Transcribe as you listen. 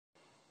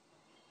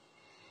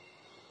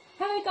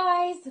Hey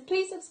guys,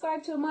 please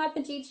subscribe to AMAD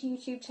MAJEED's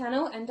YouTube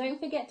channel and don't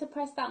forget to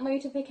press that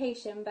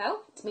notification bell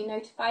to be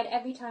notified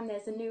every time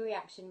there's a new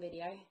reaction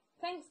video.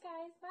 Thanks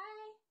guys,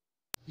 bye!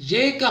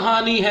 ये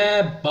कहानी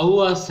है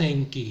बउआ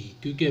सिंह की,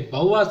 क्योंकि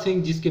बउआ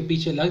सिंह जिसके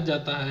पीछे लग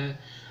जाता है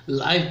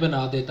लाइफ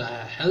बना देता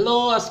है। हेलो,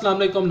 अस्सलाम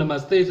वालेकुम,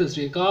 नमस्ते, सत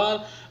श्री अकाल।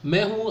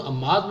 मैं हूं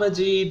अमाद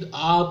मजीद,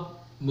 आप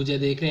मुझे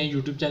देख रहे हैं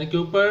यूट्यूब चैनल के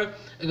ऊपर।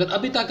 अगर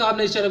अभी तक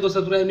आपने इस चैनल को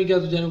सब्सक्राइब नहीं किया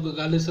तो चैनल को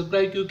कर ले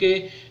सब्सक्राइब, क्योंकि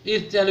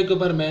इस चैनल के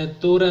ऊपर मैं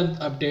तुरंत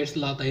अपडेट्स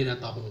लाता ही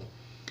रहता हूँ।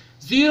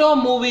 जीरो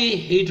मूवी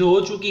हिट हो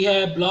चुकी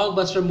है,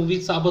 ब्लॉकबस्टर मूवी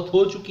साबित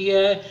हो चुकी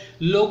है,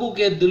 लोगों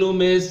के दिलों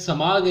में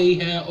समा गई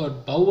है और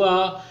बउआ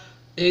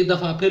एक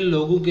दफ़ा फिर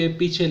लोगों के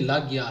पीछे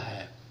लग गया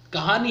है।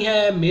 कहानी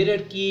है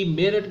मेरठ की।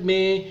 मेरठ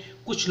में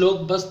कुछ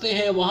लोग बसते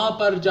हैं, वहाँ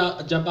पर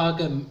जब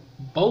आकर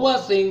बउआ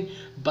सिंह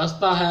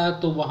बसता है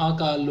तो वहाँ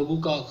का लोगों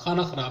का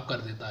खाना खराब कर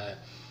देता है।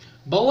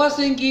 बउआ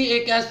सिंह की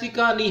एक ऐसी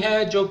कहानी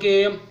है जो कि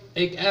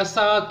एक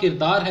ऐसा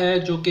किरदार है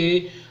जो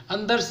कि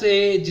अंदर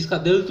से, जिसका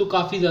दिल तो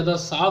काफ़ी ज़्यादा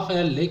साफ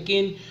है,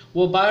 लेकिन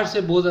वो बाहर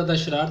से बहुत ज़्यादा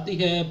शरारती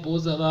है,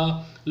 बहुत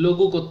ज़्यादा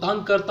लोगों को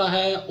तंग करता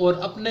है और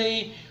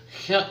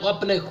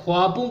अपने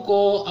ख्वाबों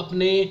को,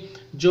 अपने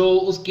जो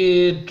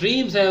उसके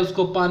ड्रीम्स हैं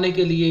उसको पाने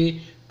के लिए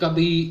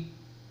कभी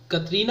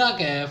कतरीना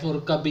कैफ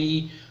और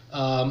कभी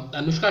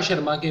अनुष्का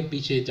शर्मा के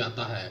पीछे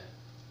जाता है।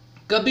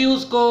 कभी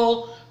उसको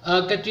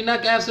कटरीना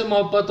कैफ से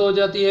मोहब्बत हो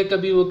जाती है,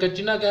 कभी वो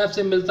कटरीना कैफ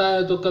से मिलता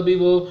है, तो कभी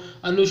वो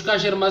अनुष्का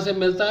शर्मा से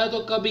मिलता है, तो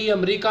कभी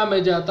अमेरिका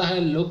में जाता है।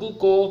 लोगों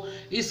को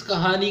इस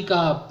कहानी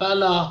का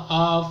पहला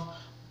हाफ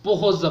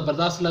बहुत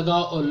ज़बरदस्त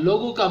लगा और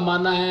लोगों का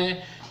मानना है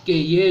कि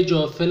ये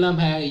जो फिल्म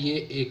है ये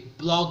एक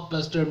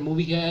ब्लॉकबस्टर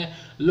मूवी है।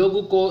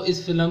 लोगों को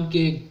इस फिल्म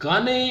के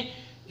गाने,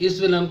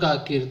 इस फिल्म का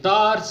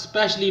किरदार,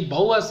 स्पेशली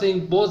बउआ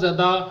सिंह बहुत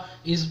ज़्यादा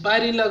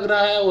इंस्पायरिंग लग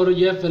रहा है और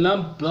यह फिल्म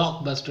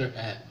ब्लॉकबस्टर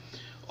है।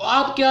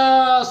 आप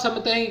क्या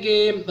समझते हैं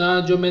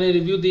कि जो मैंने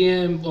रिव्यू दिए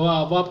हैं वो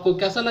आपको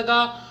कैसा लगा,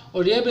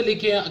 और यह भी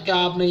लिखिए क्या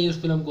आपने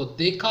इस फिल्म को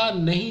देखा,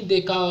 नहीं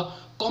देखा।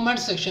 कमेंट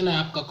सेक्शन है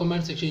आपका,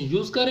 कमेंट सेक्शन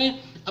यूज़ करें।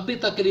 अभी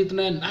तक के लिए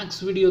इतना है,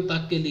 नेक्स्ट वीडियो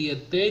तक के लिए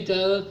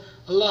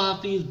अल्लाह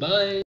हाफिज़,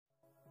 बाय।